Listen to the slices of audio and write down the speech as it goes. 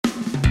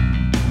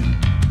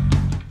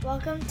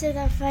Welcome to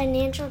the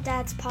Financial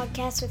Dads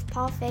Podcast with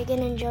Paul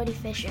Fagan and Jody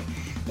Fisher.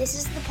 This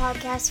is the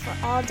podcast for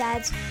all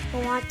dads who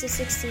want to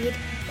succeed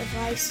with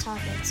life's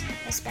topics,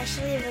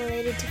 especially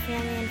related to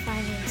family and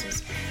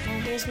finances. Now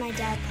here's my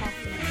dad, Paul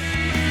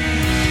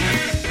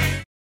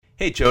Fagan.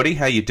 Hey Jody,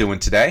 how you doing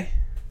today?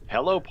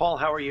 Hello Paul,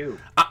 how are you?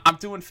 I'm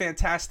doing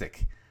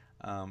fantastic.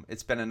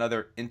 It's been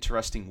another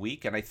interesting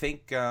week, and I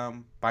think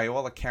by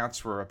all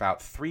accounts we're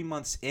about 3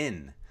 months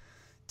in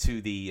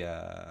to the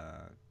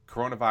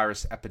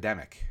coronavirus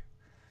epidemic.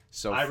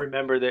 So I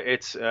remember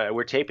that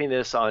we're taping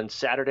this on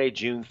Saturday,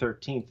 June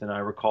 13th, and I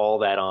recall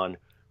that on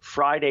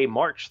Friday,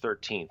 March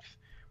 13th,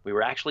 we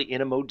were actually in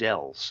a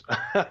Modell's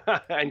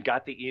and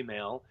got the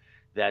email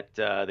that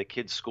the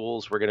kids'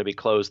 schools were going to be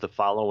closed the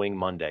following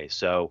Monday.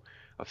 So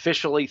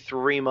officially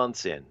 3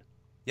 months in.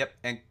 Yep,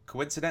 and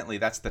coincidentally,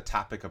 that's the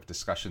topic of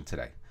discussion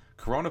today.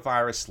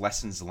 Coronavirus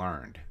lessons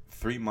learned,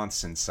 3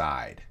 months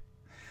inside.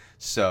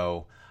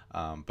 So,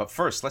 but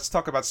first, let's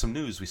talk about some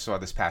news we saw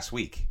this past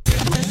week.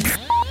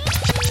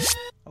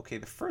 Okay,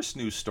 the first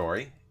news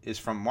story is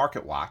from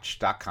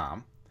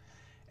MarketWatch.com,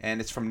 and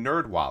it's from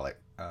NerdWallet.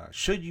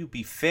 Should you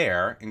be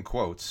fair, in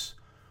quotes,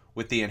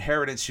 with the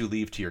inheritance you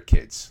leave to your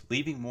kids?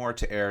 Leaving more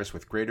to heirs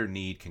with greater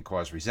need can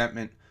cause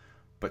resentment,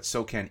 but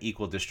so can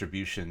equal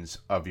distributions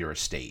of your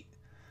estate.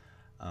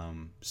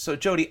 So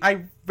Jody,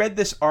 I read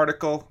this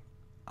article.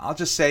 I'll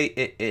just say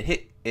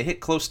it hit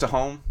close to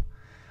home.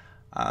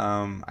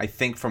 I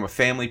think from a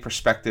family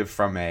perspective,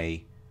 from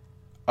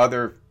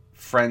other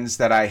friends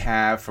that I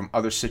have, from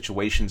other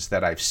situations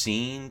that I've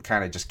seen,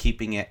 kind of just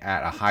keeping it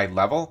at a high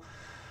level,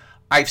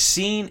 I've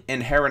seen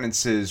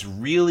inheritances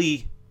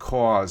really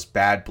cause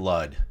bad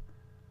blood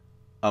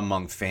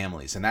among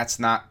families, and that's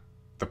not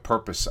the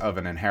purpose of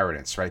an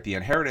inheritance, right? The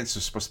inheritance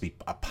is supposed to be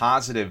a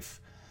positive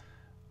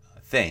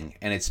thing,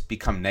 and it's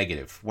become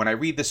negative. When I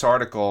read this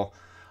article,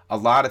 a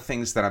lot of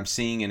things that I'm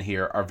seeing in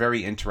here are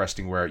very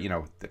interesting, where, you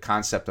know, the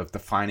concept of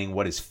defining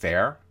what is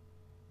fair,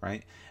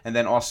 right? And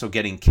then also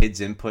getting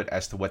kids' input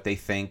as to what they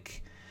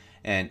think,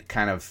 and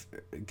kind of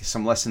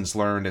some lessons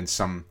learned and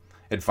some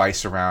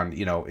advice around,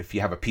 you know, if you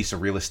have a piece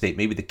of real estate,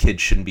 maybe the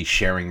kids shouldn't be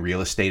sharing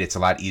real estate. It's a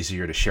lot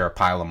easier to share a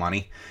pile of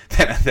money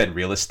than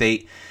real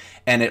estate.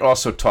 And it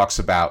also talks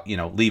about, you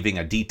know, leaving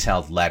a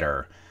detailed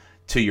letter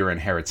to your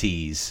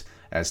inheritees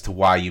as to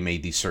why you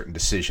made these certain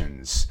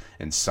decisions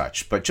and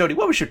such. But Jody,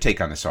 what was your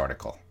take on this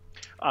article?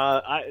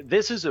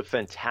 This is a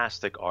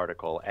fantastic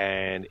article,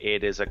 and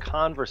it is a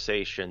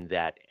conversation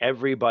that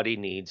everybody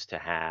needs to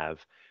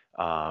have,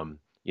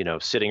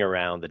 sitting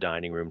around the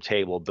dining room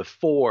table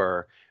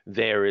before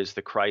there is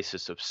the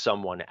crisis of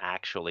someone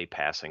actually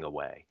passing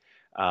away.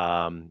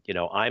 I'm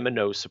a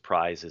no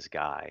surprises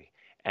guy,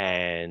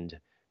 and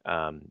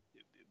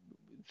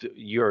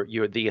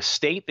you're the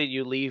estate that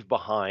you leave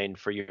behind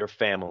for your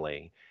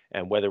family,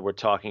 and whether we're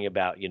talking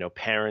about,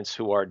 parents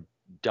who are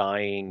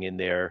dying in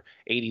their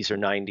 80s or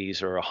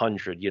 90s or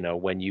 100,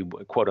 when you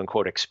quote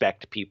unquote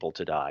expect people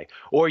to die,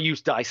 or you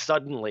die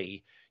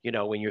suddenly, in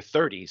your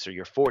 30s or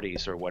your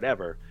 40s or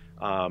whatever,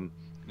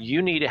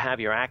 you need to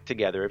have your act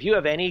together. If you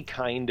have any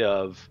kind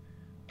of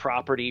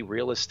property,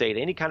 real estate,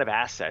 any kind of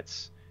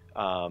assets,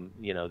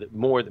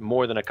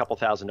 more than a couple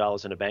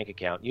 $1,000s in a bank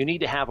account, you need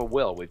to have a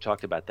will. We've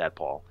talked about that,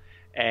 Paul.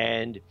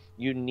 And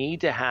you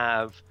need to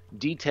have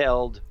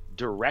detailed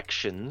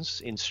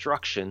directions,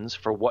 instructions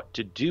for what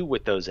to do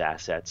with those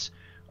assets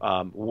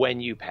when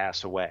you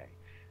pass away.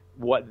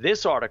 What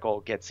this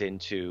article gets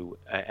into,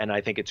 and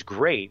I think it's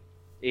great,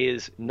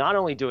 is not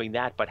only doing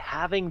that, but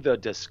having the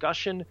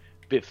discussion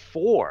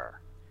before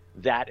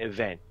that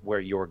event where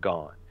you're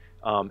gone.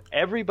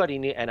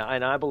 Everybody and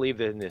I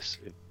believe in this.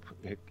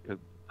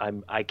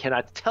 I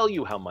cannot tell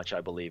you how much I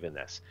believe in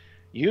this.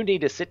 You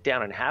need to sit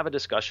down and have a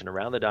discussion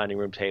around the dining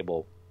room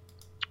table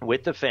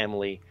with the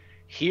family.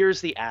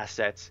 Here's the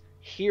assets.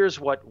 Here's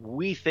what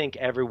we think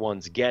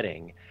everyone's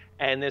getting.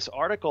 And this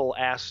article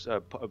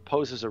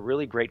poses a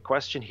really great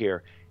question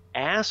here.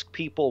 Ask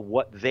people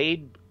what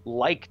they'd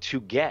like to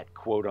get,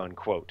 quote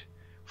unquote,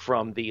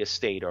 from the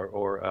estate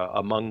or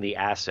among the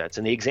assets.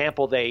 And the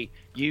example they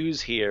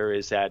use here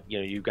is that,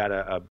 you've got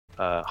a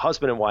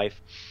husband and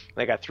wife.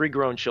 They got 3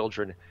 grown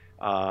children,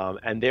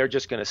 and they're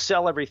just going to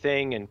sell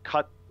everything and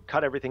cut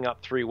everything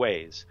up 3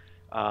 ways.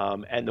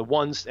 And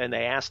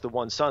they asked the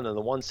one son, and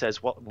one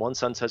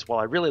son says, well,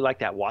 I really like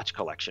that watch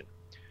collection.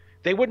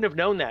 They wouldn't have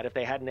known that if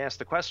they hadn't asked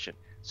the question.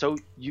 So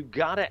you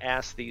got to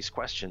ask these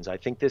questions. I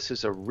think this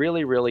is a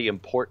really, really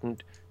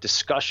important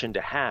discussion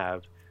to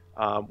have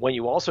when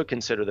you also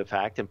consider the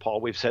fact, and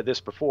Paul, we've said this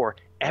before,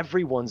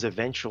 everyone's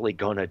eventually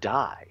going to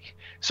die.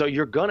 So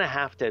you're going to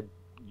have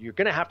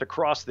to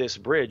cross this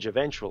bridge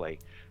eventually.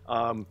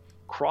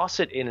 Cross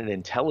it in an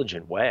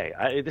intelligent way.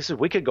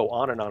 We could go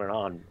on and on and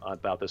on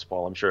about this,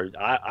 Paul. I'm sure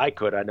I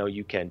could. I know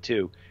you can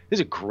too. This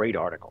is a great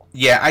article.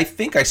 Yeah, I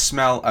think I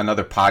smell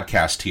another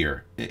podcast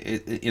here.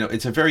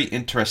 It's a very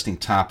interesting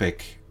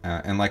topic,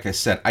 and like I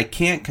said, I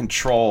can't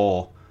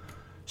control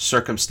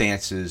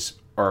circumstances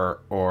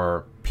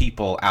or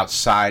people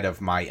outside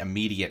of my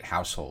immediate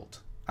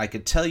household. I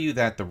could tell you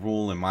that the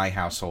rule in my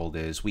household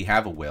is we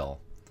have a will.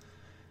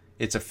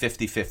 it's a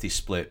 50-50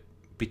 split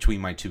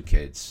between my two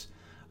kids.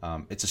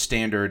 It's a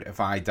standard, if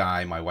I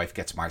die, my wife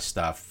gets my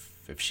stuff.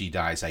 If she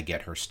dies, I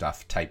get her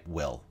stuff type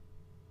will,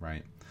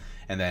 right?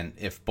 And then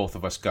if both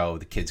of us go,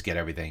 the kids get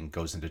everything,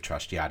 goes into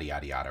trust, yada,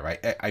 yada, yada,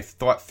 right? I've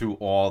thought through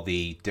all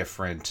the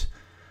different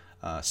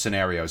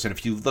scenarios. And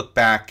if you look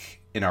back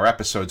in our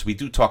episodes, we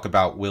do talk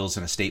about wills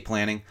and estate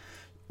planning.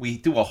 We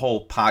do a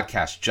whole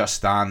podcast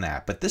just on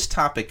that. But this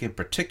topic in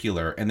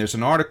particular, and there's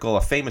an article,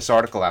 a famous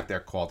article out there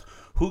called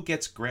Who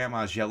Gets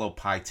Grandma's Yellow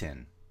Pie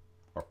Tin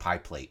or Pie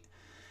Plate?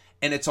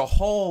 And it's a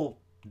whole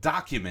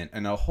document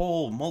and a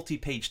whole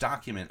multi-page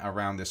document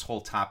around this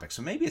whole topic.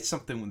 So maybe it's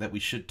something that we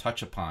should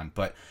touch upon.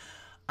 But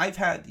I've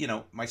had,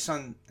 my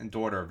son and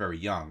daughter are very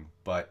young,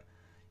 but,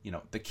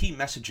 the key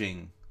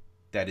messaging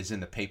that is in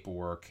the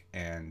paperwork,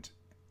 and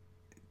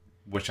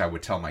which I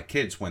would tell my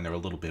kids when they're a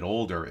little bit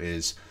older,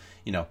 is,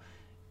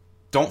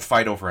 don't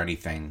fight over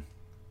anything,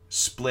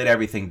 split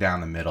everything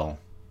down the middle.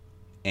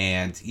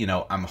 And,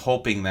 I'm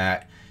hoping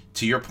that,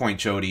 to your point,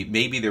 Jody,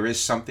 maybe there is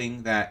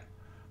something that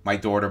my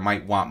daughter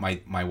might want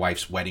my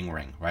wife's wedding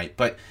ring, right?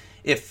 But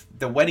if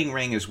the wedding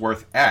ring is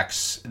worth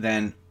X,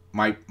 then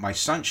my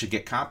son should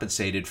get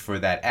compensated for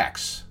that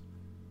X,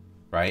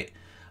 right?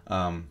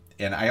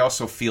 And I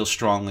also feel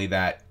strongly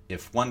that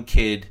if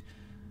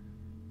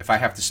I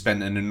have to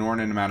spend an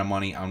inordinate amount of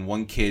money on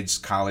one kid's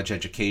college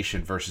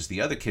education versus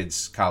the other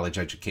kid's college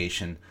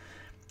education,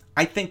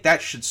 I think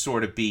that should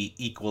sort of be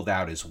equaled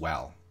out as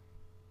well,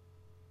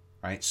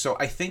 right? So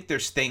I think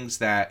there's things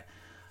that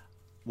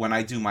when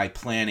I do my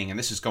planning, and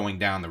this is going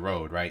down the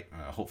road, right?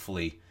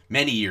 Hopefully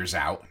many years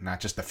out, not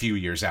just a few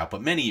years out,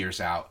 but many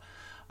years out,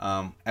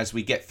 as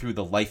we get through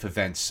the life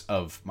events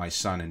of my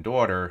son and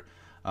daughter,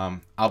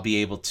 I'll be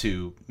able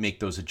to make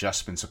those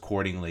adjustments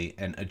accordingly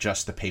and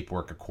adjust the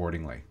paperwork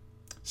accordingly.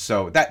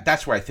 So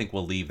that's where I think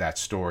we'll leave that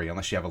story,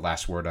 unless you have a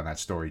last word on that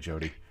story,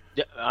 Jody.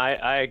 Yeah,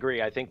 I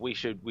agree. I think we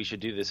should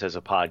do this as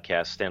a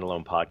podcast,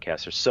 standalone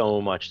podcast. There's so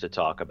much to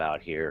talk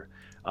about here,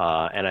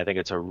 and I think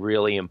it's a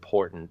really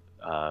important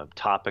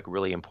topic,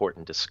 really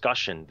important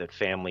discussion that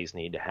families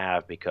need to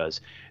have,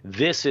 because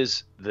this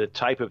is the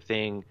type of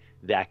thing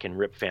that can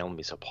rip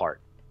families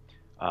apart.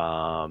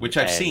 Which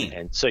I've seen.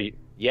 And so,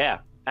 yeah,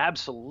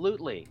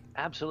 absolutely.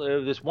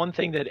 There's one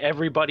thing that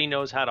everybody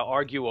knows how to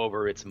argue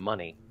over. It's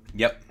money.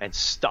 Yep. And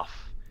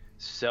stuff.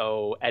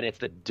 So, and it's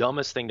the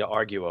dumbest thing to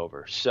argue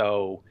over.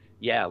 So,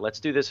 yeah, let's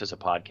do this as a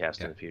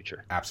podcast in the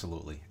future.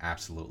 Absolutely.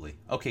 Absolutely.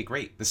 Okay,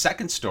 great. The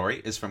second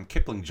story is from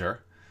Kiplinger.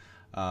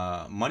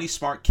 Money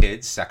Smart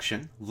Kids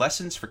section,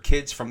 Lessons for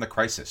Kids from the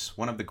Crisis.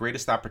 One of the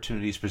greatest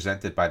opportunities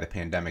presented by the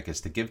pandemic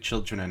is to give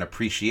children an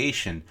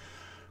appreciation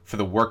for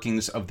the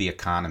workings of the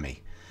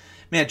economy.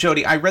 Man,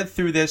 Jody, I read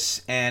through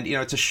this, and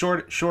it's a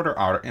shorter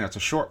article. It's a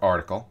short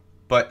article,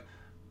 but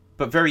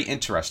very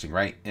interesting,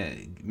 right?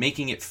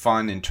 Making it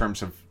fun in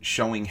terms of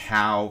showing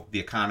how the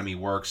economy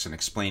works and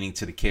explaining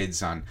to the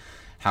kids on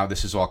how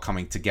this is all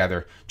coming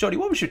together. Jody,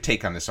 what was your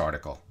take on this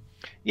article?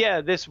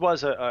 Yeah, this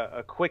was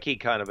a quickie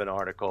kind of an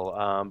article,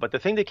 but the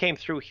thing that came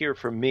through here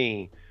for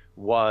me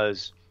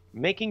was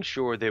making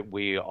sure that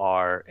we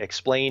are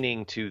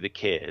explaining to the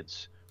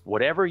kids,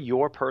 whatever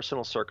your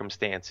personal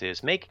circumstance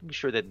is, making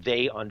sure that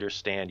they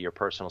understand your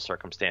personal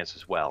circumstance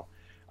as well.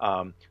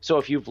 So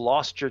if you've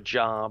lost your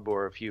job,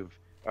 or if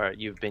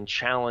you've been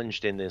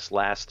challenged in this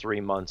last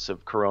 3 months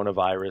of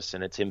coronavirus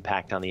and its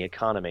impact on the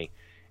economy,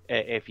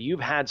 if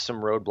you've had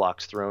some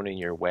roadblocks thrown in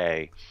your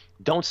way,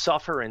 don't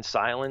suffer in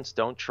silence.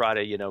 Don't try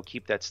to,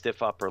 keep that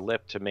stiff upper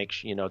lip to make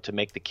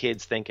the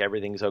kids think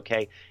everything's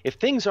okay. If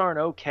things aren't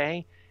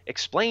okay,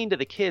 explain to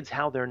the kids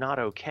how they're not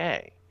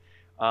okay.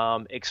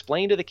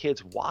 Explain to the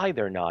kids why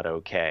they're not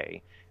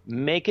okay.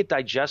 Make it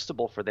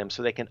digestible for them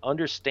so they can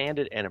understand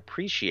it and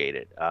appreciate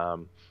it.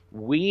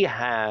 We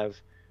have,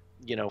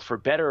 for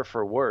better or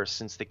for worse,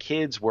 since the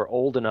kids were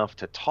old enough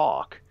to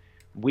talk,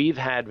 we've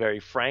had very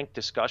frank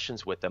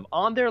discussions with them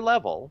on their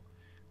level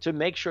to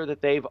make sure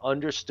that they've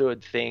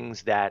understood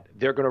things that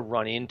they're going to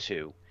run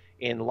into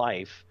in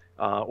life,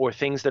 or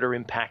things that are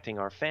impacting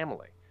our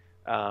family.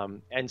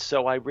 And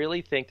so I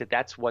really think that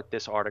that's what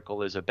this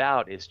article is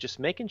about, is just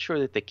making sure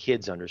that the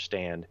kids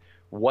understand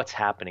what's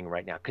happening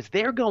right now, because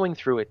they're going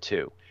through it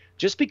too.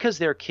 Just because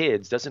they're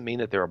kids doesn't mean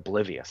that they're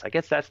oblivious. I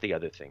guess that's the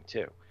other thing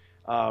too.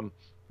 And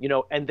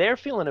they're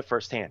feeling it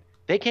firsthand.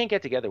 They can't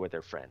get together with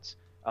their friends.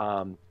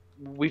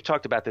 We've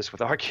talked about this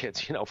with our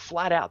kids,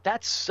 flat out.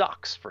 That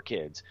sucks for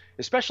kids,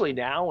 especially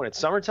now when it's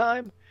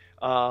summertime.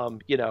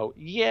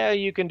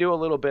 You can do a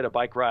little bit of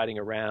bike riding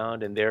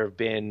around, and there have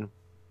been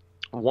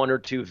 1 or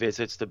 2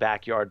 visits to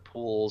backyard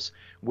pools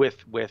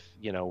with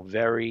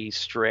very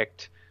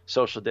strict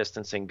social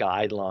distancing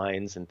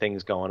guidelines and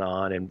things going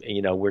on. And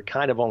we're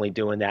kind of only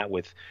doing that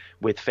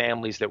with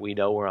families that we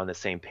know we're on the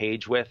same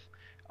page with.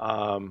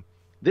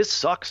 This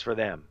sucks for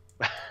them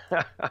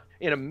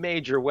in a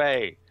major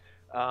way.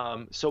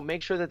 So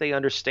make sure that they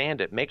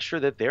understand it. Make sure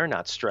that they're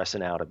not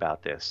stressing out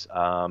about this.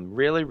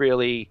 Really,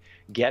 really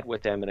get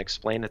with them and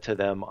explain it to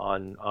them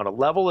on a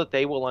level that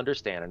they will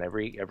understand. And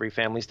every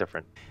family's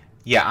different.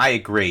 Yeah, I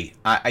agree.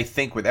 I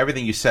think with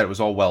everything you said, it was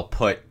all well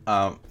put.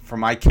 For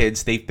my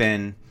kids, they've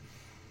been,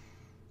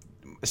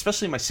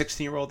 especially my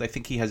 16-year-old, I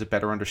think he has a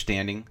better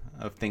understanding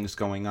of things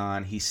going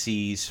on. He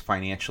sees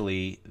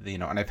financially,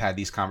 and I've had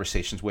these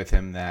conversations with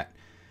him that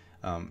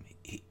I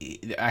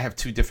have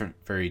two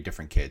very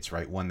different kids,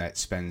 right? One that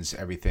spends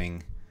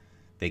everything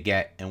they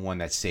get and one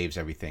that saves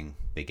everything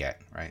they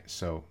get, right?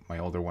 So my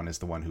older one is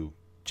the one who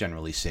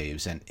generally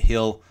saves, and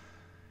he'll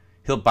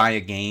buy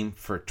a game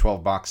for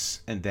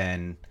 $12 and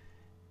then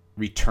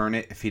return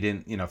it if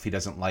he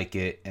doesn't like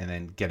it, and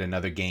then get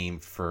another game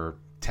for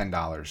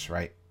 $10,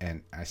 right?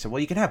 And I said, well,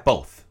 you can have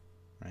both,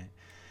 right?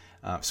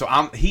 So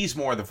he's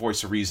more the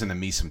voice of reason than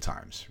me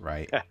sometimes,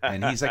 right?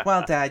 And he's like,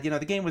 well, Dad,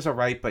 the game was all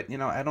right, but I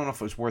don't know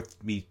if it was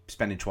worth me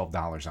spending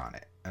 $12 on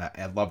it. And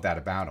I love that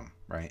about him,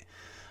 right?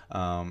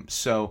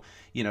 So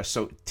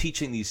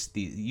teaching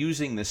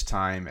using this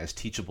time as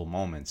teachable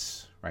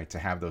moments, right, to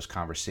have those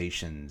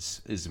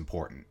conversations is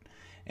important.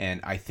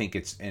 And I think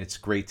it's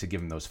great to give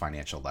them those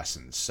financial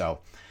lessons. So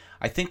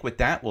I think with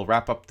that, we'll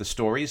wrap up the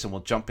stories and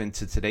we'll jump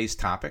into today's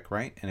topic,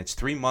 right? And it's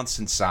 3 months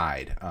into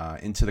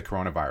the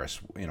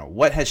coronavirus.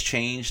 What has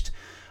changed,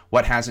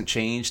 what hasn't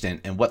changed,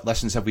 and what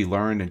lessons have we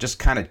learned, and just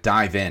kind of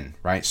dive in,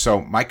 right?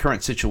 So my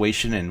current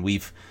situation, and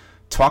we've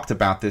talked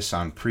about this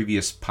on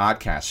previous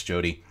podcasts,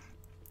 Jody,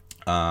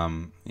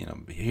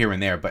 here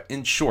and there. But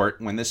in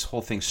short, when this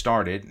whole thing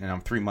started, and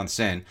I'm 3 months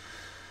in,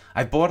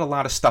 I bought a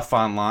lot of stuff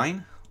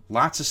online.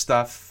 Lots of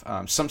stuff,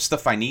 some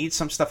stuff I need,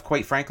 some stuff,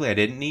 quite frankly, I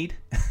didn't need.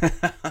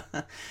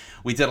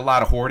 We did a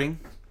lot of hoarding,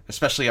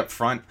 especially up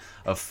front,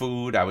 of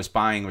food. I was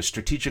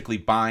strategically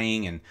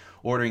buying and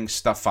ordering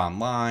stuff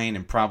online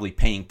and probably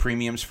paying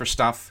premiums for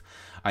stuff.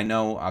 I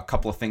know a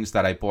couple of things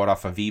that I bought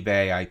off of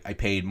eBay I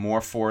paid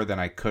more for than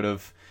I could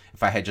have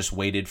if I had just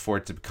waited for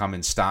it to come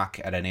in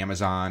stock at an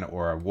Amazon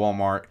or a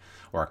Walmart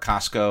or a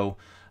Costco.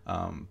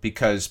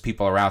 Because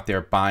people are out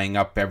there buying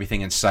up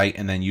everything in sight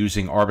and then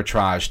using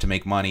arbitrage to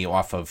make money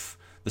off of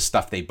the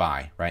stuff they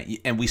buy,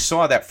 right? And we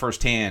saw that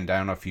firsthand. I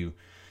don't know if you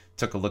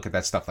took a look at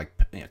that stuff. Like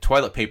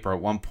toilet paper at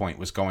one point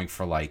was going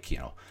for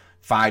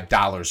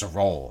 $5 a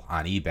roll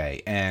on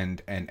eBay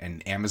and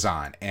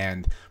Amazon,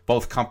 and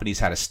both companies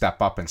had to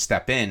step up and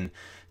step in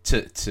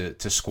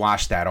to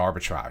squash that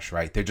arbitrage,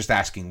 right? They're just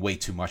asking way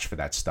too much for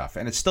that stuff,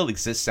 and it still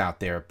exists out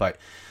there, but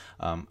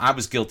I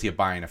was guilty of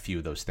buying a few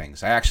of those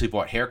things. I actually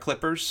bought hair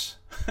clippers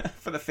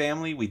for the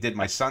family. We did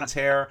my son's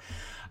hair.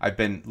 I've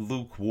been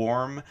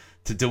lukewarm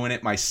to doing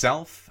it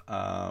myself,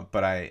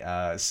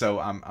 but so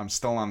I'm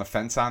still on the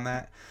fence on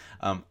that.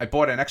 I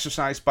bought an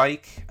exercise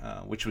bike,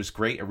 which was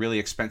great, a really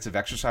expensive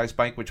exercise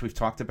bike, which we've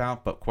talked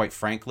about. But quite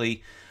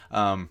frankly,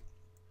 I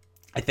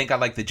think I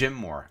like the gym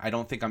more. I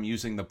don't think I'm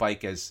using the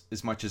bike as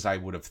much as I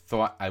would have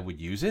thought I would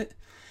use it.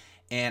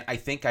 And I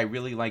think I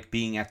really like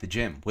being at the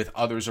gym with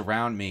others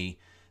around me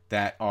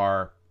that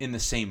are in the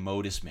same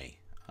mode as me.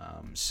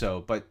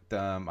 But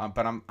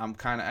I'm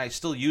kind of, I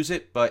still use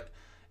it, but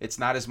it's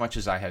not as much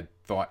as I had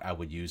thought I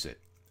would use it.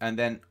 And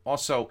then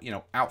also,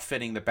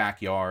 outfitting the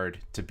backyard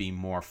to be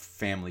more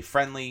family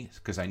friendly,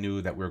 because I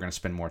knew that we were going to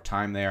spend more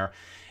time there.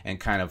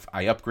 And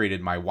I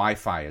upgraded my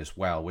Wi-Fi as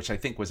well, which I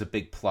think was a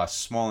big plus.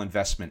 Small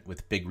investment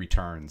with big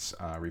returns,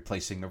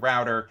 replacing the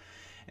router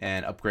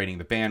and upgrading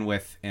the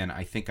bandwidth. And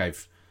I think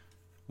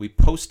we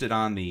posted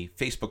on the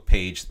Facebook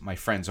page my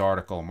friend's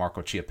article,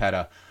 Marco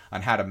Chiappetta,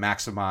 on how to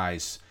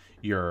maximize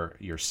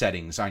your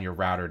settings on your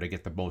router to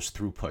get the most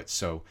throughput.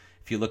 So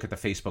if you look at the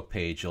Facebook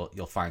page,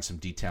 you'll find some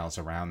details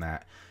around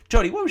that.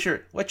 Jody, what's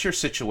your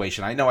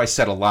situation? I know I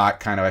said a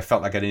lot, I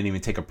felt like I didn't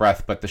even take a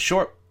breath, but the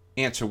short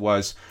answer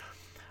was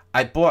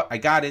I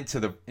got into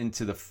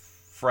the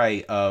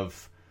fray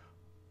of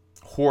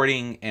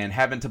hoarding and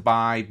having to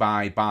buy,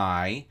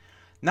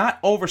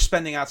 not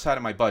overspending outside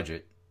of my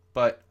budget,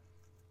 but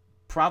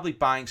probably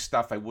buying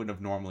stuff I wouldn't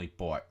have normally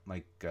bought,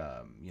 like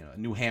a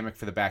new hammock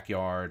for the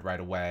backyard right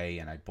away,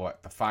 and I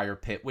bought the fire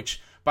pit,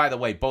 which, by the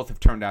way, both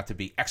have turned out to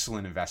be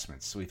excellent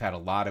investments. So we've had a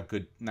lot of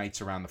good nights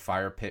around the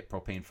fire pit,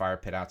 propane fire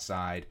pit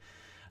outside.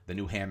 The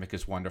new hammock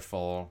is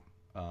wonderful.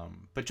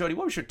 But Jody,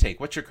 what was your take?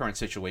 What's your current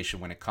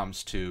situation when it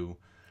comes to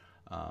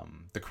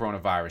the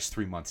coronavirus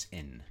 3 months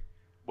in?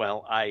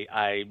 Well,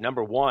 I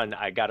number one,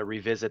 I got to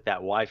revisit that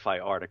Wi-Fi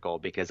article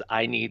because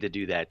I need to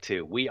do that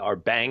too. We are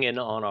banging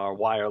on our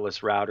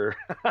wireless router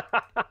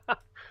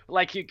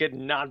like you could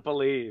not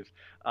believe.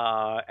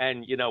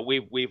 And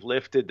we've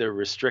lifted the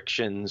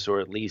restrictions,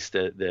 or at least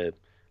the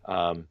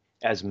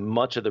as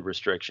much of the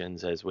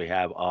restrictions as we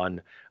have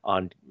on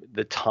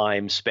the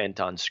time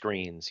spent on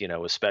screens.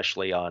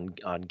 Especially on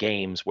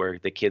games where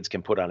the kids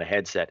can put on a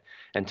headset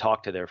and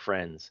talk to their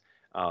friends.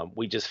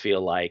 We just feel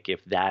like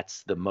if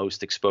that's the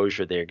most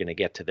exposure they're going to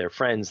get to their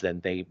friends,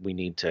 then we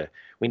need to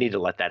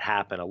let that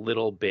happen a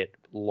little bit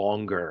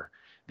longer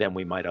than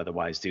we might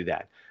otherwise do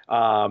that.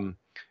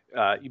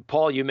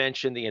 Paul, you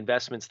mentioned the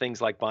investments,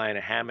 things like buying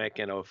a hammock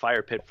and a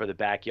fire pit for the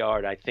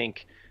backyard.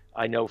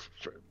 I know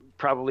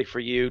probably for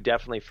you,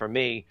 definitely for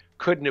me,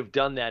 couldn't have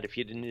done that if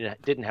you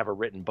didn't have a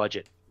written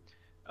budget.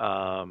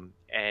 And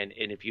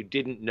if you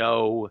didn't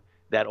know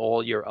that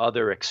all your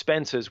other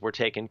expenses were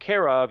taken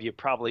care of, you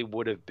probably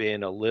would have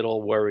been a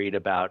little worried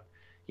about,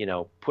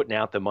 putting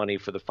out the money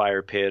for the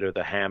fire pit or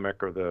the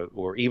hammock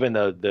or even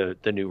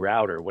the new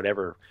router,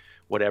 whatever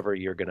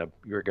you're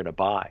gonna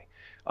buy.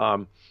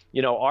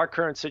 Our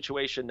current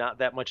situation, not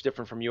that much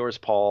different from yours,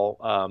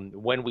 Paul.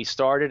 When we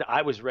started,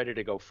 I was ready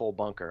to go full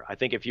bunker. I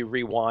think if you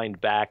rewind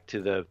back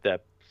to the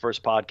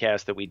first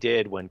podcast that we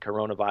did when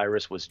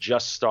coronavirus was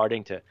just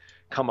starting to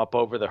come up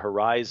over the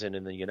horizon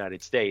in the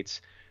United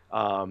States,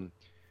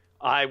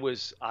 I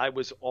was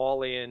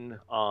all in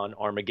on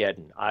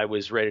Armageddon. I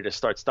was ready to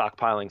start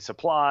stockpiling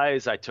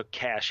supplies. I took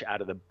cash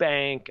out of the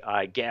bank.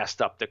 I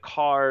gassed up the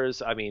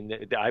cars. I mean,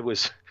 I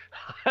was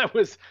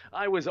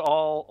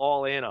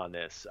all in on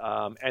this.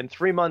 And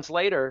 3 months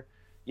later,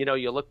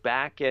 you look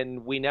back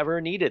and we never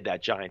needed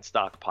that giant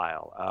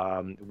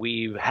stockpile.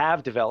 We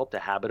have developed a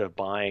habit of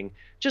buying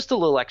just a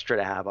little extra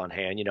to have on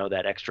hand,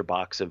 that extra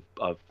box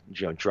of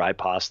dry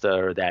pasta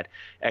or that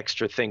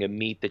extra thing of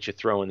meat that you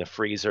throw in the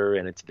freezer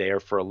and it's there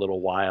for a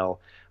little while.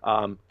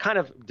 Kind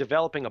of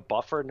developing a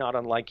buffer, not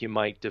unlike you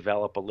might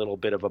develop a little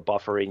bit of a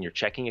buffer in your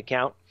checking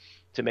account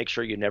to make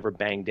sure you never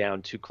bang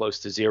down too close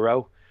to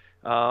zero.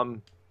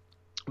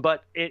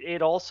 But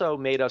it also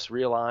made us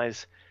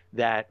realize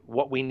that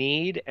what we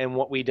need and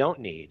what we don't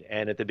need.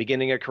 And at the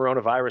beginning of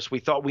coronavirus, we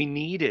thought we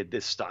needed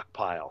this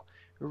stockpile.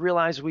 We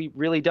realized we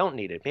really don't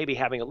need it. Maybe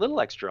having a little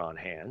extra on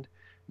hand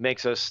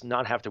makes us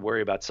not have to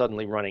worry about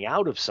suddenly running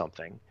out of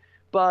something,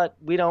 but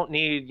we don't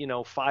need,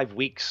 5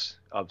 weeks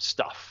of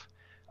stuff.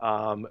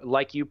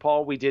 Like you,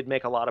 Paul, we did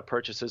make a lot of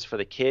purchases for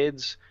the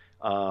kids.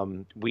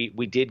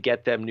 We did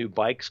get them new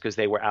bikes because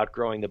they were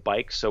outgrowing the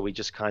bikes. So we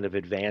just kind of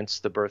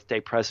advanced the birthday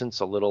presents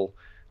a little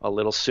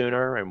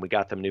sooner, and we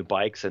got them new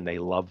bikes and they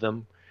love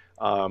them.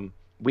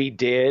 We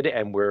did,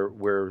 and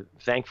we're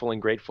thankful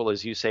and grateful,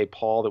 as you say,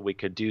 Paul, that we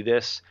could do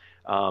this.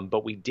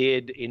 But we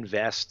did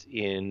invest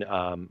in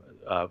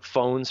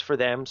phones for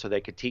them so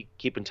they could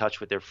keep in touch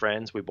with their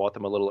friends. We bought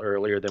them a little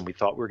earlier than we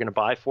thought we were going to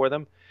buy for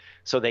them,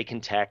 so they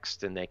can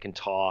text and they can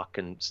talk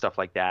and stuff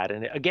like that.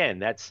 And again,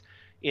 that's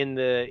in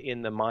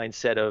the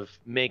mindset of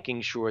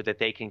making sure that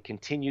they can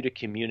continue to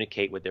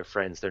communicate with their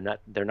friends.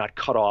 They're not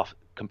cut off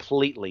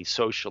completely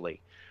socially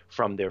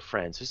from their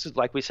friends. This is,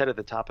 like we said at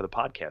the top of the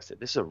podcast, that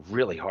this is a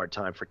really hard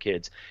time for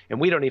kids, and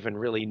we don't even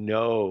really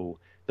know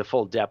the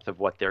full depth of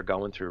what they're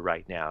going through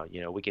right now.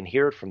 We can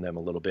hear it from them a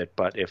little bit,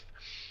 but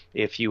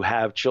if you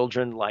have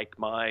children like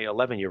my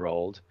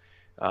 11-year-old,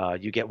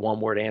 you get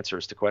one-word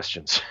answers to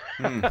questions.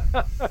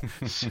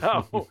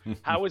 So,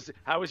 how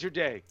was your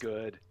day?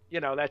 Good.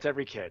 That's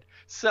every kid.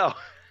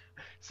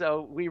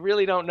 So we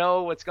really don't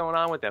know what's going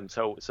on with them.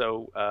 So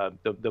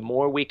the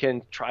more we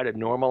can try to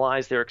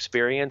normalize their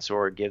experience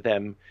or give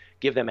them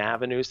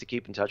avenues to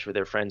keep in touch with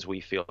their friends, we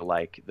feel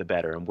like the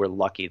better. And we're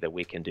lucky that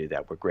we can do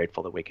that. We're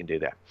grateful that we can do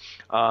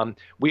that.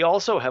 We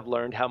also have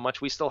learned how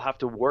much we still have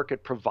to work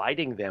at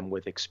providing them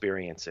with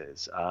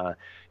experiences.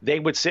 They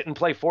would sit and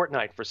play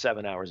Fortnite for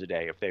 7 hours a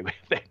day if they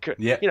could,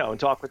 yeah. And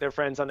talk with their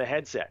friends on the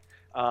headset.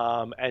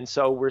 And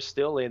so we're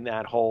still in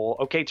that whole,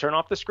 okay, turn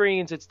off the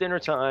screens. It's dinner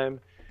time.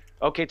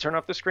 Okay, turn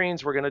off the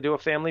screens. We're going to do a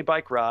family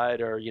bike ride.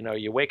 Or,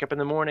 you wake up in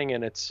the morning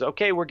and it's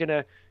okay. We're going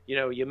to,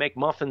 you make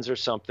muffins or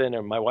something,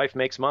 or my wife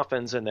makes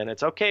muffins, and then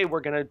it's okay.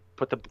 We're going to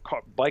put the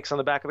bikes on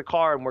the back of the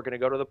car and we're going to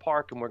go to the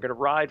park and we're going to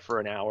ride for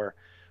an hour.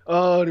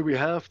 Oh, do we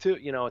have to?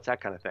 It's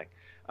that kind of thing.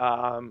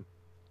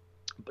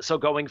 So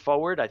going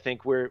forward, I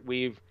think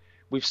we've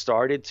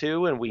started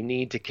to, and we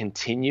need to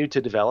continue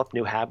to develop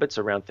new habits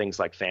around things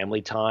like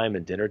family time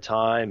and dinner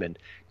time and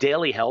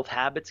daily health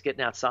habits,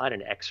 getting outside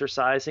and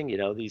exercising.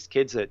 These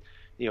kids that,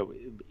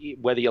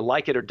 whether you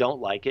like it or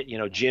don't like it,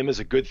 gym is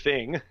a good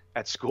thing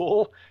at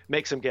school,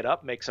 makes them get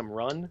up, makes them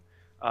run.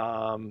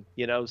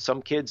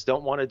 Some kids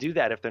don't want to do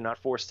that if they're not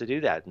forced to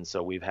do that. And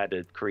so we've had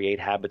to create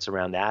habits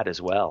around that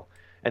as well.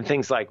 And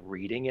things like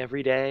reading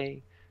every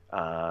day,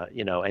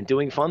 and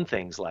doing fun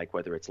things like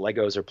whether it's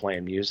Legos or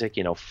playing music,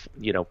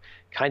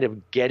 kind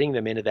of getting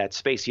them into that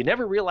space. You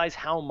never realize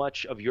how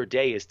much of your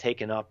day is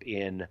taken up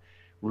in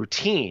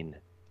routine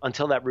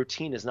until that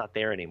routine is not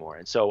there anymore.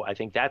 And so I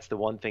think that's the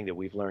one thing that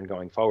we've learned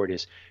going forward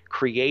is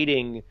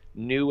creating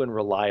new and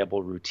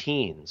reliable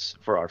routines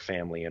for our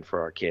family and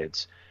for our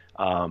kids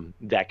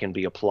that can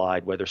be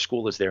applied whether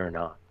school is there or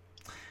not.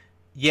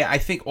 Yeah, I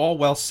think all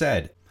well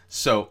said.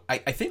 So I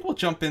think we'll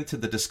jump into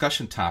the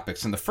discussion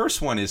topics. And the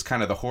first one is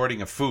kind of the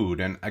hoarding of food.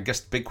 And I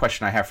guess the big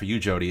question I have for you,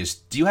 Jody, is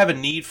do you have a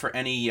need for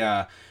any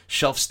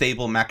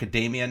shelf-stable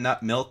macadamia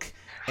nut milk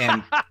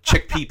and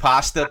chickpea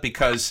pasta?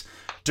 Because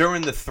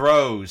during the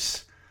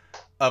throes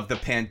of the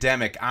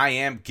pandemic, I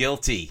am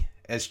guilty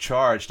as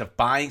charged of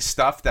buying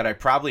stuff that I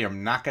probably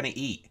am not going to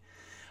eat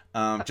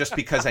just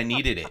because I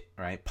needed it,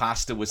 right?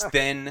 Pasta was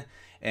thin,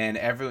 and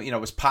it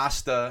was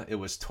pasta, it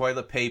was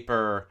toilet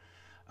paper,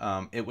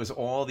 it was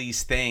all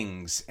these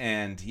things.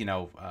 And,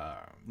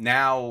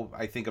 now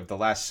I think of the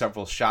last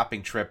several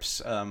shopping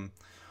trips,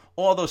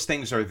 all those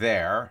things are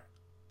there.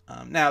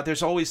 Now,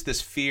 there's always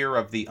this fear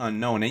of the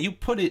unknown. And you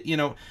put it,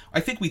 I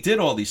think we did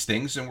all these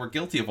things and we're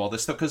guilty of all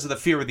this stuff because of the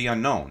fear of the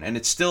unknown. And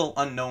it's still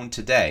unknown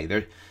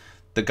today.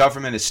 The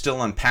government is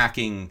still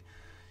unpacking,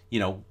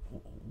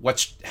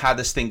 how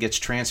this thing gets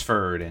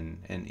transferred.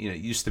 And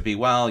it used to be,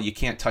 well, you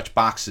can't touch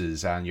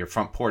boxes on your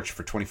front porch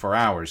for 24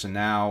 hours. And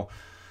now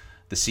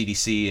the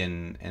CDC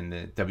and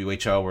the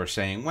WHO are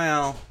saying,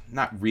 well,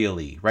 not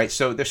really, right?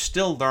 So they're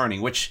still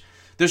learning, which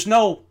there's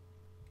no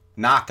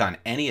knock on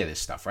any of this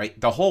stuff,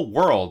 right? The whole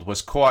world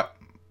was caught,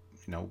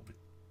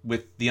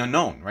 with the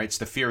unknown, right? It's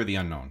the fear of the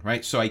unknown,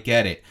 right? So I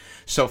get it.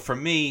 So for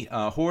me,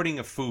 hoarding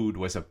of food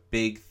was a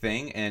big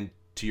thing. And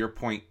to your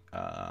point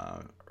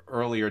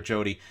earlier,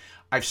 Jody,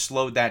 I've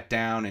slowed that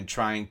down and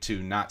trying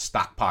to not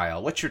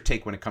stockpile. What's your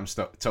take when it comes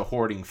to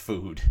hoarding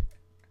food?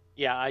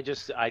 Yeah,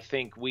 I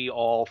think we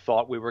all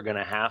thought we were going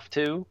to have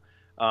to.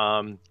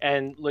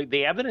 And like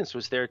the evidence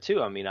was there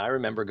too. I mean, I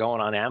remember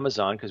going on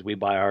Amazon because we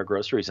buy our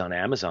groceries on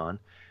Amazon.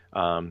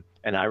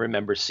 And I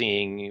remember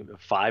seeing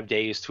 5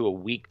 days to a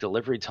week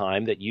delivery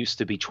time that used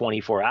to be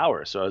 24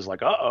 hours. So I was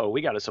like,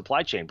 we got a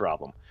supply chain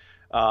problem.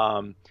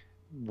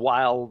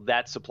 While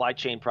that supply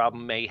chain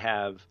problem may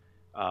have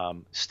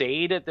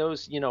stayed at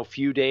those,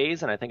 few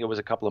days, and I think it was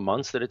a couple of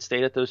months that it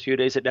stayed at those few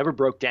days, it never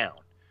broke down.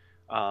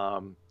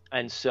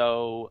 And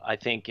so I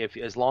think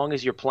as long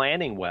as you're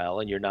planning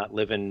well and you're not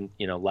living,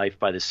 life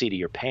by the seat of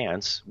your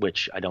pants,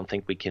 which I don't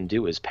think we can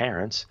do as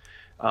parents,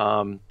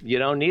 you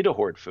don't need to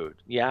hoard food.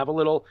 You have a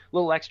little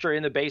extra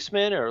in the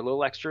basement or a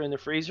little extra in the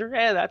freezer.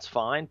 Yeah, that's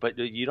fine. But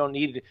you don't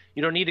need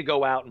to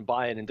go out and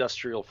buy an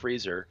industrial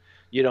freezer.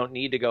 You don't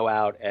need to go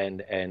out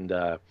and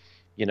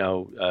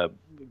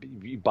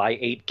buy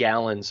 8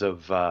 gallons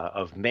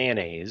of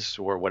mayonnaise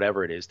or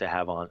whatever it is to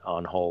have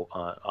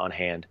on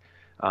hand.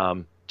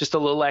 Just a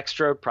little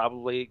extra,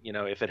 probably.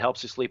 If it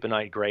helps you sleep at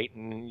night, great.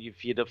 And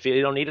if you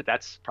don't need it,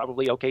 that's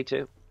probably okay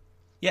too.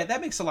 Yeah,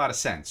 that makes a lot of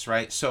sense,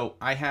 right? So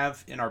I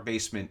have in our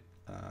basement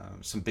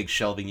some big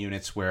shelving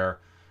units where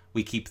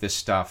we keep this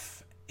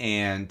stuff,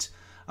 and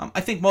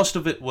I think most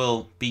of it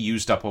will be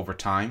used up over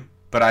time.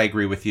 But I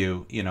agree with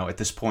you. At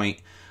this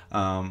point,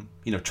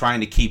 trying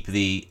to keep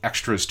the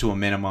extras to a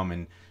minimum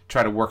and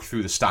try to work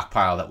through the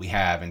stockpile that we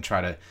have and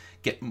try to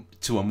get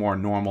to a more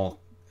normal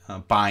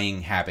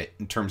buying habit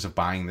in terms of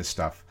buying this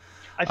stuff.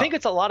 I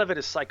think a lot of it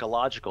is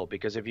psychological,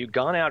 because if you've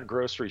gone out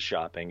grocery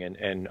shopping,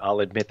 and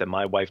I'll admit that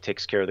my wife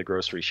takes care of the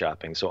grocery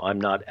shopping, so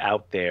I'm not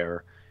out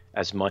there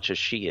as much as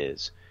she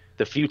is.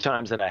 The few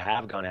times that I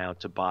have gone out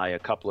to buy a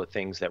couple of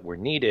things that were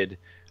needed,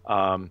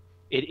 it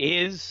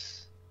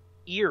is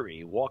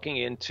eerie walking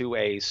into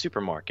a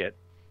supermarket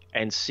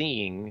and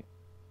seeing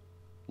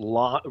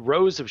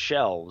rows of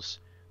shelves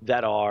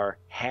that are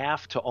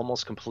half to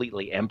almost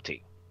completely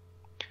empty.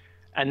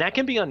 And that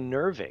can be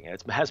unnerving.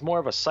 It has more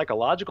of a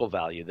psychological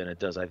value than it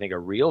does, I think, a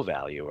real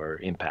value or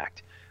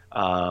impact.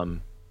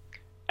 And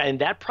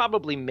that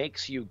probably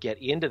makes you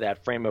get into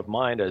that frame of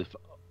mind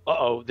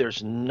of,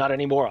 there's not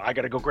any more. I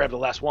got to go grab the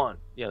last one.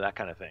 That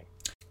kind of thing.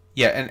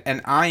 Yeah,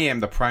 and I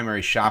am the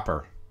primary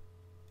shopper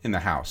in the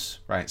house,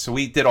 right? So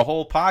we did a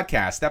whole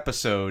podcast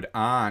episode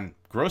on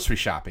grocery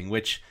shopping,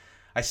 which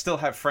I still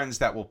have friends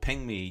that will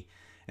ping me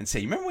and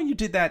say, you remember when you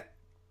did that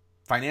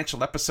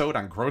financial episode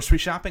on grocery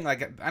shopping?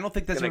 Like, I don't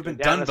think that's ever been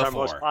done before. Our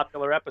most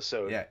popular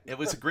episode. Yeah, it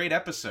was a great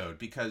episode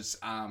because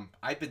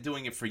I've been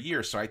doing it for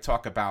years. So I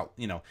talk about,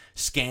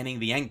 scanning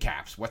the end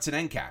caps. What's an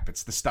end cap?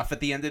 It's the stuff at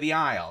the end of the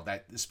aisle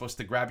that is supposed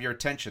to grab your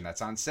attention,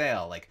 that's on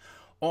sale. Like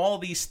all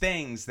these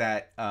things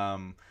that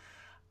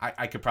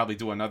I could probably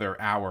do another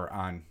hour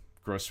on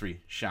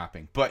grocery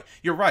shopping. But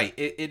you're right.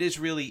 It is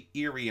really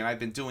eerie, and I've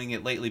been doing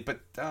it lately. But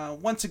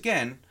once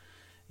again,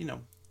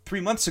 3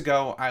 months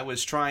ago, I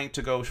was trying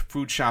to go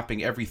food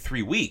shopping every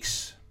 3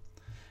 weeks.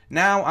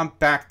 Now I'm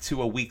back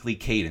to a weekly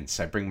cadence.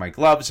 I bring my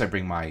gloves, I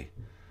bring my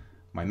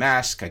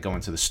mask, I go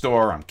into the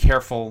store, I'm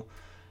careful.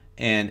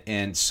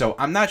 And so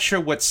I'm not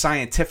sure what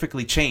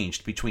scientifically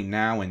changed between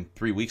now and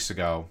 3 weeks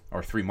ago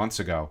or 3 months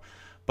ago,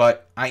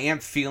 but I am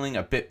feeling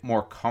a bit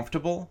more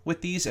comfortable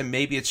with these, and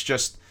maybe it's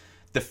just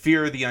the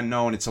fear of the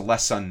unknown. It's a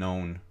less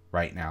unknown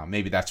right now.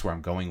 Maybe that's where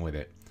I'm going with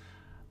it.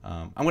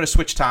 I'm going to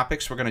switch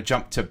topics. We're going to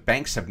jump to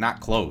banks have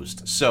not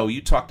closed. So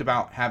you talked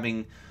about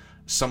having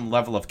some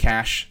level of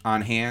cash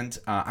on hand.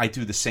 I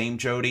do the same,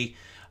 Jody.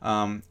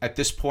 At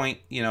this point,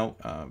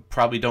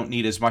 probably don't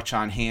need as much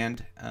on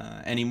hand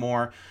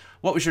anymore.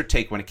 What was your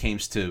take when it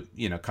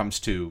comes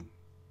to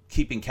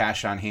keeping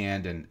cash on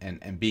hand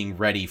and being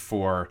ready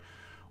for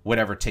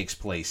whatever takes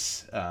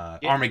place?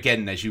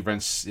 Armageddon, as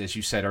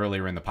you said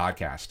earlier in the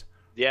podcast.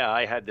 Yeah,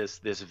 I had this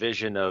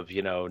vision of,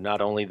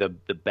 not only the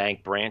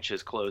bank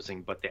branches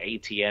closing, but the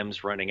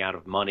ATMs running out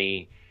of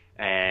money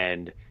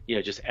and,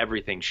 just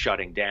everything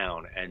shutting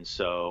down. And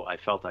so I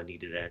felt I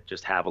needed to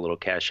just have a little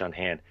cash on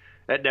hand.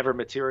 That never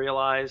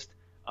materialized.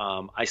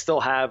 I still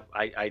have,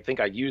 I think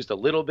I used a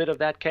little bit of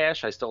that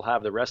cash. I still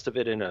have the rest of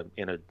it in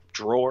a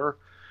drawer,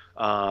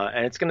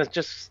 and it's going to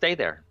just stay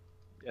there.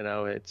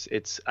 I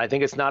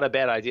think it's not a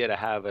bad idea to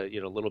have a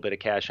little bit of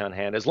cash on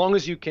hand, as long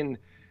as you can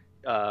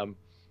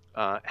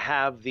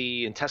have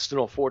the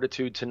intestinal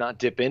fortitude to not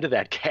dip into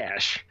that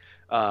cash,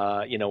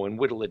 and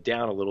whittle it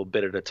down a little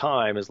bit at a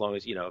time, as long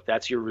as, if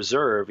that's your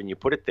reserve and you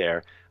put it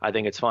there, I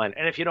think it's fine.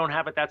 And if you don't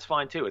have it, that's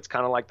fine too. It's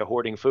kind of like the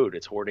hoarding food.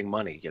 It's hoarding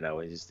money,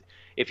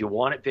 if you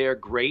want it there,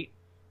 great.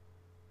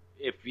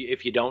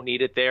 If you don't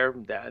need it there,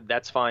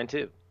 that's fine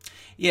too.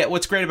 Yeah,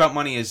 what's great about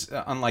money is,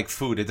 unlike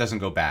food, it doesn't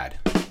go bad,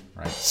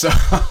 right? So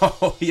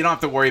you don't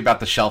have to worry about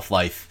the shelf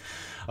life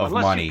of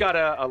Unless money. You've got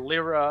a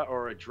lira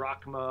or a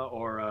drachma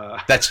or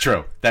a... That's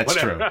true. That's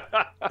true.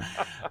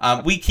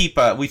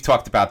 We've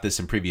talked about this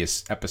in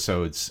previous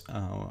episodes.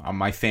 On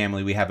my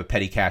family, we have a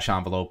petty cash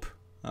envelope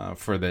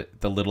for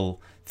the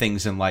little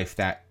things in life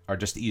that are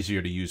just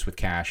easier to use with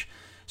cash.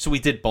 So we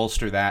did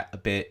bolster that a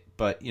bit,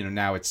 but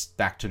now it's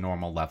back to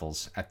normal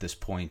levels at this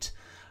point.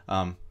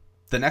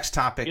 The next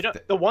topic,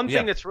 the one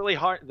thing that's really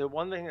hard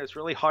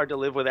to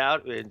live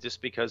without,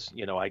 just because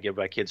I give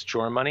my kids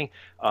chore money,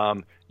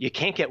 you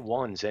can't get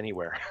ones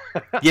anywhere.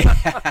 Yeah.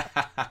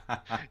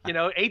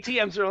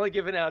 ATMs are only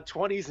giving out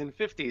 20s and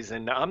 50s,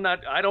 and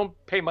I don't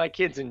pay my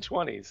kids in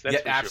 20s. That's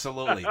yeah,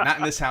 absolutely. Not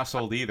in this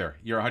household either.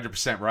 You're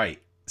 100%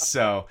 right.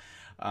 So,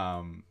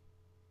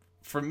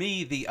 for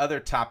me, the other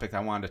topic I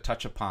wanted to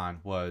touch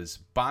upon was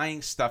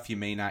buying stuff you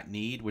may not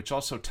need, which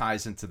also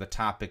ties into the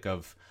topic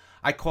of,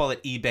 I call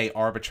it eBay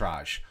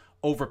arbitrage,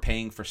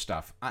 overpaying for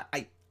stuff.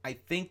 I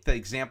think the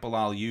example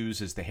I'll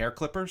use is the hair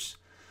clippers.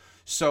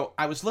 So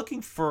I was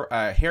looking for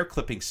a hair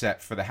clipping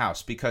set for the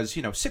house because,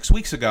 6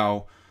 weeks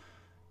ago,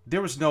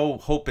 there was no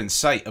hope in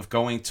sight of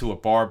going to a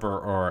barber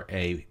or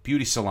a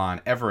beauty salon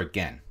ever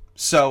again.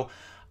 So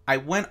I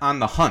went on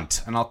the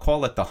hunt, and I'll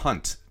call it the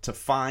hunt, to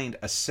find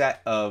a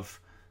set of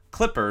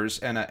clippers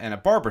and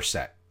a barber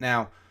set.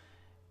 Now,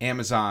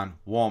 Amazon,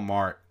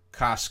 Walmart,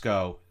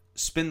 Costco,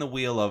 spin the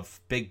wheel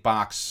of big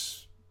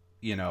box,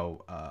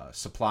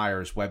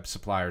 suppliers, web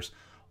suppliers,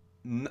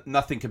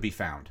 nothing could be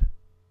found,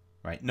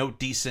 right? No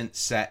decent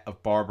set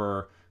of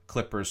barber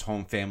clippers,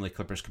 home family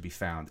clippers could be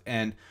found.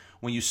 And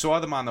when you saw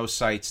them on those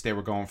sites, they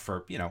were going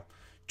for, $25,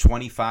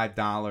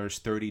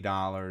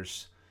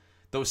 $30.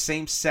 Those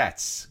same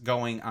sets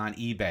going on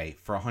eBay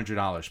for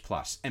 $100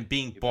 plus and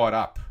being bought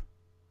up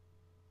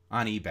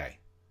on eBay,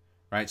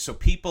 right? So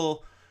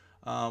people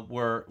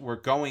were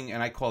going,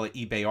 and I call it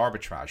eBay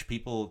arbitrage.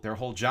 People, their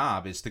whole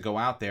job is to go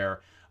out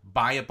there,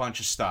 buy a bunch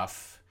of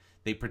stuff.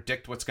 They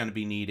predict what's going to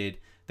be needed.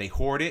 They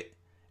hoard it,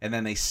 and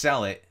then they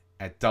sell it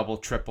at double,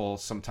 triple,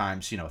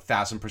 sometimes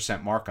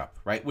 1,000% markup,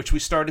 right? Which we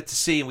started to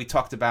see, and we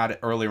talked about it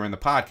earlier in the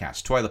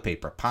podcast. Toilet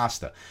paper,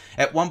 pasta.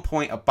 At one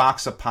point, a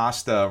box of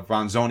pasta,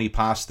 Ronzoni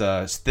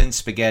pasta, thin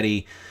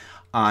spaghetti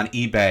on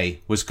eBay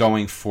was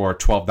going for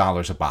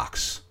 $12 a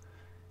box.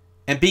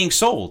 And being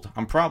sold,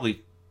 I'm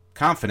probably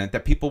confident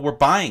that people were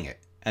buying it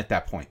at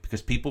that point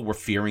because people were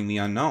fearing the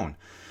unknown.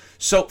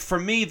 So for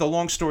me, the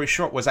long story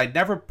short was I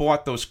never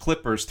bought those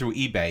clippers through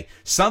eBay.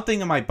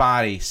 Something in my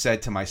body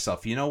said to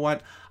myself, you know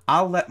what?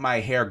 I'll let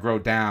my hair grow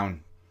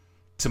down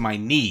to my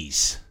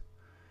knees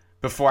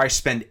before I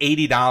spend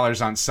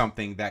 $80 on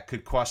something that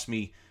could cost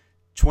me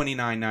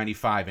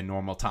 $29.95 in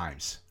normal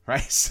times,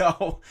 right?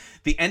 So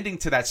the ending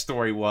to that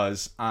story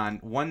was on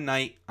one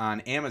night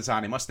on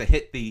Amazon, it must have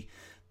hit the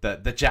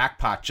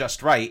jackpot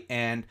just right,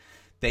 and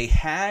they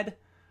had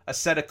a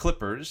set of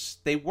clippers.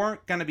 They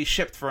weren't going to be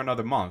shipped for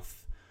another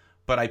month,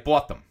 but I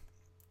bought them.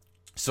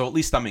 So at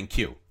least I'm in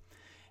queue.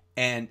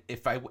 And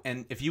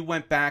if you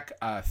went back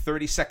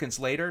 30 seconds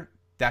later,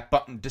 that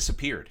button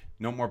disappeared.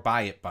 No more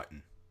buy it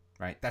button,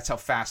 right? That's how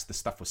fast the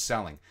stuff was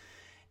selling.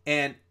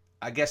 And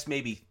I guess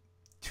maybe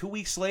 2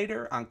 weeks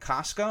later on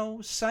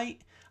Costco's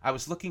site, I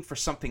was looking for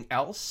something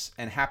else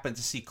and happened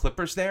to see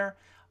clippers there,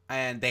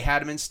 and they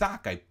had them in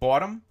stock. I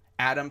bought them,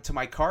 add them to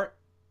my cart,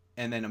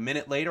 and then a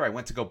minute later, I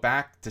went to go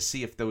back to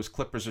see if those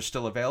clippers are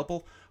still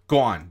available.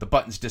 Gone. The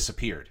buttons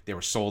disappeared. They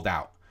were sold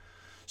out.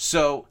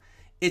 So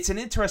it's an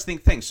interesting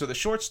thing. So the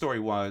short story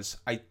was,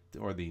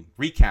 the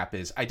recap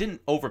is, I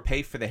didn't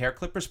overpay for the hair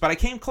clippers, but I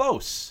came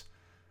close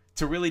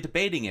to really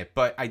debating it.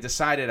 But I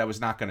decided I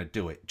was not going to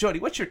do it. Jody,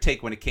 what's your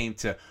take when it came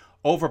to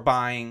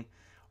overbuying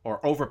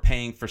or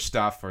overpaying for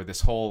stuff, or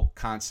this whole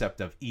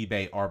concept of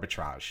eBay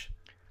arbitrage?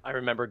 I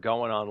remember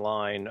going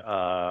online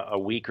a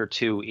week or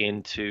two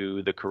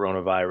into the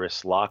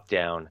coronavirus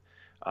lockdown,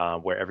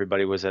 where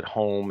everybody was at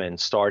home and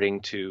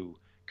starting to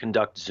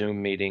conduct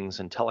Zoom meetings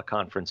and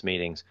teleconference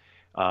meetings,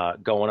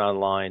 going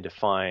online to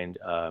find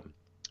a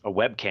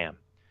webcam.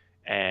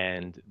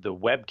 And the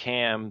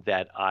webcam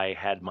that I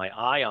had my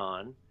eye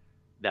on,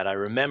 that I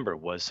remember,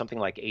 was something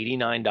like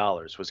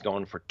 $89, was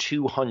going for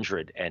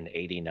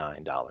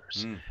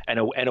 $289.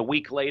 And a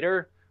week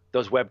later,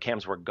 those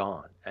webcams were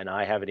gone, and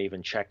I haven't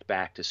even checked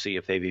back to see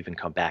if they've even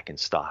come back in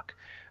stock.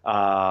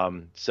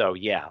 So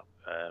yeah,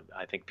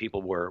 I think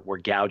people were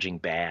gouging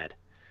bad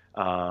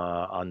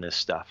on this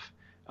stuff.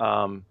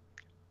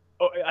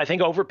 I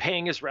think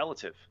overpaying is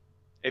relative.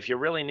 If you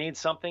really need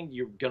something,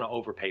 you're gonna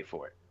overpay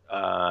for it,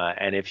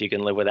 and if you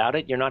can live without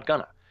it, you're not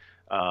gonna.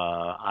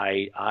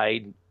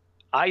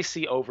 I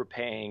see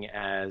overpaying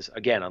as,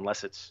 again,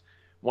 unless it's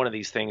one of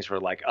these things where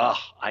like,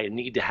 I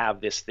need to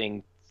have this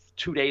thing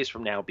 2 days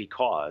from now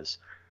because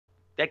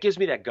that gives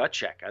me that gut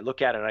check. I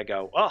look at it and I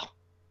go, oh,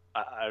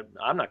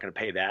 I'm not going to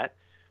pay that.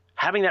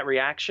 Having that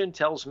reaction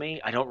tells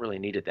me I don't really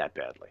need it that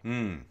badly.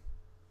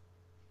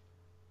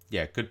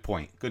 Yeah, good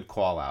point. Good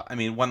call out. I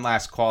mean, one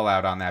last call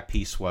out on that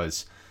piece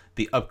was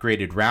the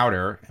upgraded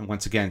router. And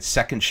once again,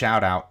 second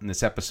shout out in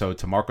this episode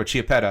to Marco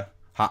Chiappetta,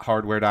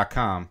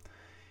 hothardware.com.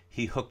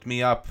 He hooked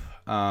me up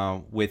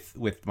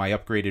with my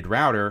upgraded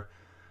router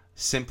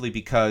simply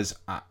because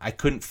I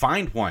couldn't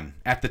find one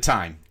at the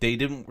time.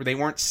 They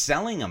weren't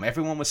selling them.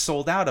 Everyone was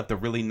sold out of the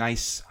really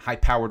nice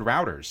high-powered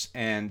routers.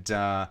 And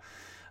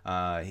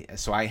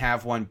so I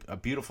have a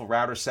beautiful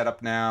router set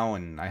up now,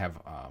 and I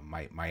have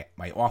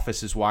my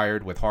office is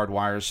wired with hard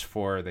wires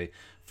for the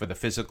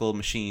physical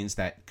machines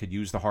that could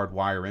use the hard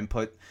wire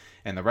input,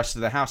 and the rest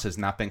of the house has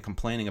not been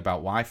complaining about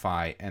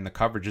Wi-Fi, and the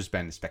coverage has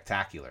been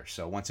spectacular.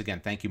 So once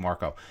again, thank you,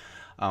 Marco.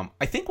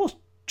 I think we'll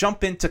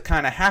jump into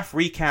kind of half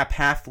recap,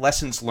 half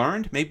lessons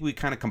learned. Maybe we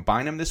kind of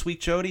combine them this week,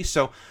 Jody.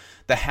 So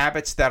the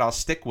habits that I'll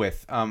stick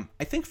with, I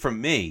think for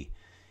me,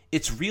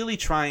 it's really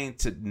trying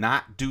to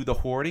not do the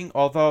hoarding,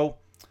 although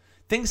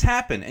things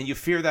happen and you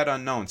fear that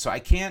unknown. So I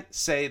can't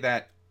say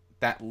that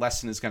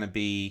lesson is going to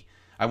be,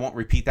 I won't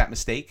repeat that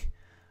mistake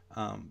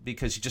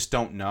because you just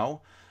don't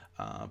know.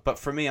 But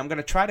for me, I'm going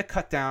to try to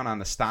cut down on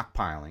the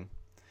stockpiling.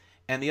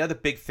 And the other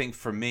big thing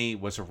for me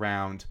was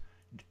around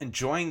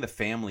enjoying the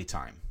family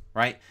time,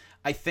 right?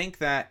 I think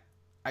that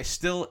I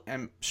still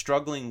am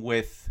struggling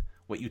with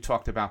what you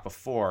talked about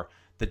before,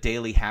 the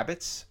daily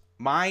habits.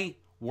 My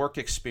work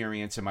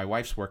experience and my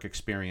wife's work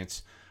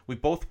experience, we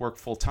both work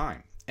full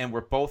time, and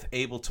we're both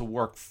able to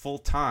work full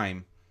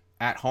time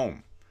at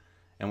home.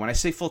 And when I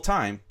say full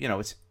time,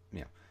 it's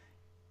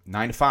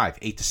 9 to 5,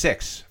 8 to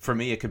 6. For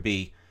me, it could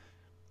be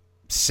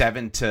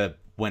 7 to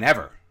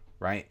whenever,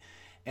 right?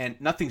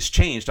 And nothing's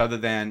changed other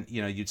than,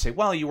 you'd say,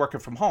 well, you're working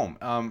from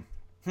home.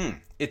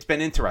 It's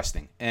been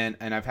interesting. And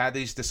I've had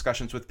these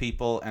discussions with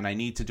people, and I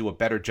need to do a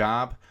better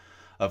job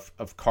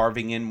of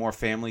carving in more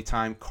family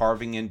time,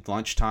 carving in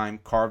lunchtime,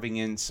 carving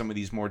in some of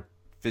these more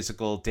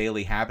physical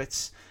daily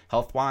habits,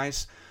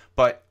 health-wise.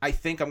 But I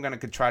think I'm going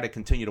to try to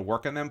continue to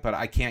work on them, but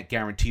I can't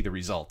guarantee the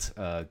result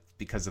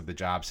because of the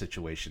job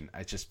situation.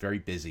 It's just very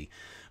busy.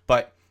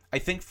 But I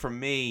think for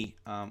me,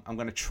 I'm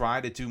going to try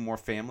to do more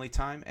family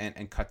time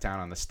and cut down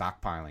on the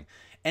stockpiling.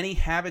 Any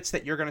habits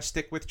that you're going to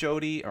stick with,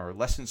 Jody, or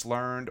lessons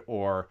learned,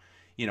 or,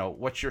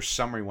 what's your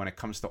summary when it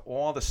comes to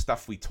all the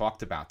stuff we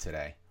talked about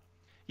today?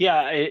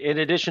 Yeah, in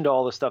addition to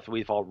all the stuff that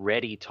we've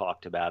already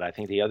talked about, I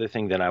think the other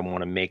thing that I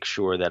want to make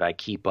sure that I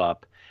keep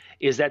up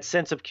is that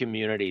sense of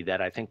community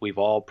that I think we've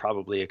all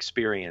probably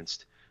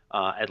experienced,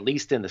 at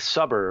least in the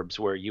suburbs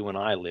where you and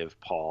I live,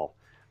 Paul.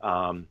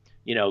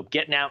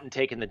 Getting out and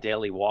taking the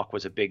daily walk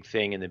was a big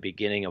thing in the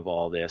beginning of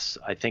all this.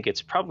 I think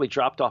it's probably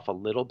dropped off a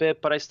little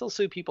bit, but I still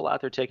see people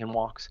out there taking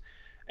walks.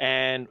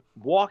 And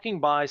walking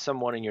by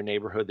someone in your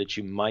neighborhood that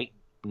you might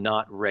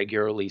not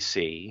regularly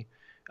see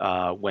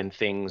when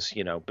things,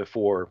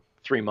 before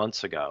 3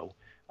 months ago,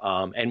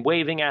 and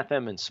waving at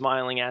them and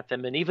smiling at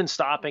them and even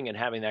stopping and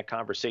having that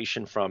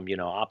conversation from,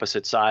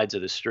 opposite sides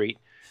of the street.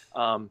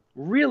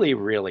 Really,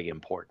 really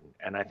important.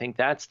 And I think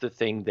that's the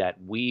thing that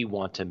we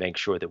want to make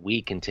sure that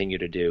we continue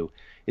to do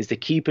is to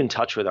keep in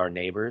touch with our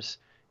neighbors,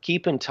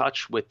 keep in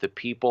touch with the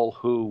people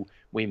who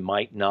we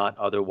might not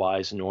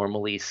otherwise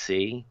normally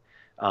see,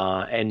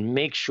 and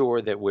make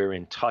sure that we're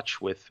in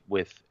touch with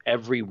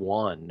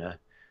everyone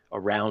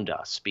around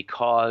us,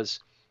 because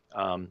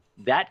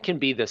that can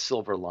be the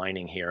silver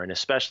lining here. And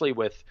especially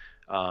with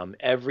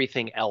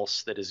everything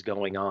else that is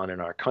going on in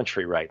our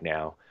country right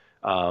now,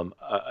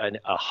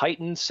 a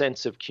heightened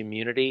sense of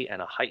community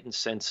and a heightened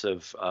sense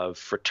of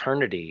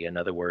fraternity. In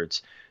other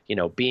words,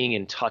 being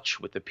in touch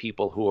with the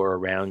people who are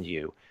around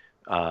you.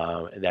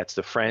 That's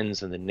the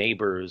friends and the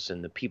neighbors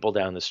and the people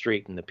down the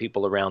street and the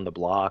people around the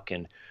block,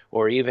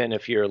 or even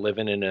if you're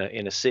living in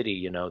a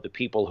city, the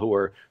people who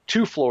are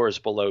 2 floors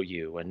below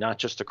you and not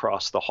just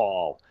across the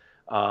hall.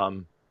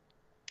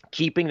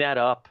 Keeping that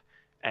up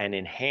and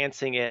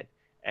enhancing it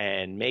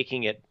and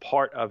making it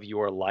part of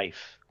your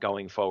life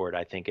going forward,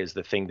 I think, is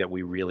the thing that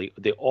we really,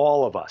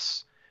 all of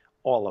us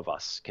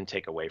can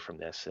take away from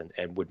this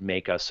and would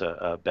make us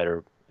a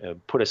better,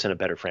 put us in a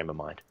better frame of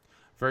mind.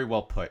 Very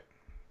well put.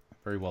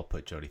 Very well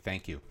put, Jody.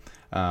 Thank you.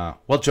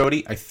 Well,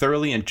 Jody, I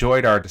thoroughly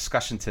enjoyed our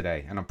discussion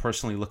today, and I'm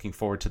personally looking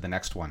forward to the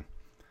next one.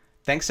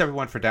 Thanks,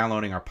 everyone, for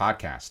downloading our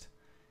podcast.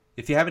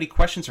 If you have any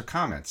questions or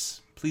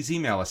comments, please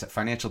email us at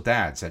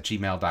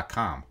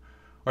financialdads@gmail.com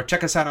or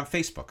check us out on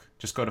Facebook.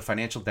 Just go to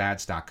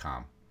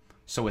financialdads.com.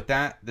 So with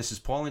that, this is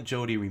Paul and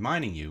Jody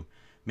reminding you,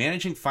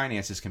 managing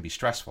finances can be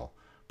stressful,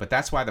 but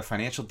that's why the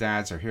Financial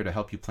Dads are here to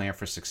help you plan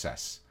for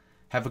success.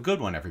 Have a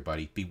good one,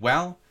 everybody. Be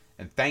well,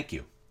 and thank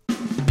you.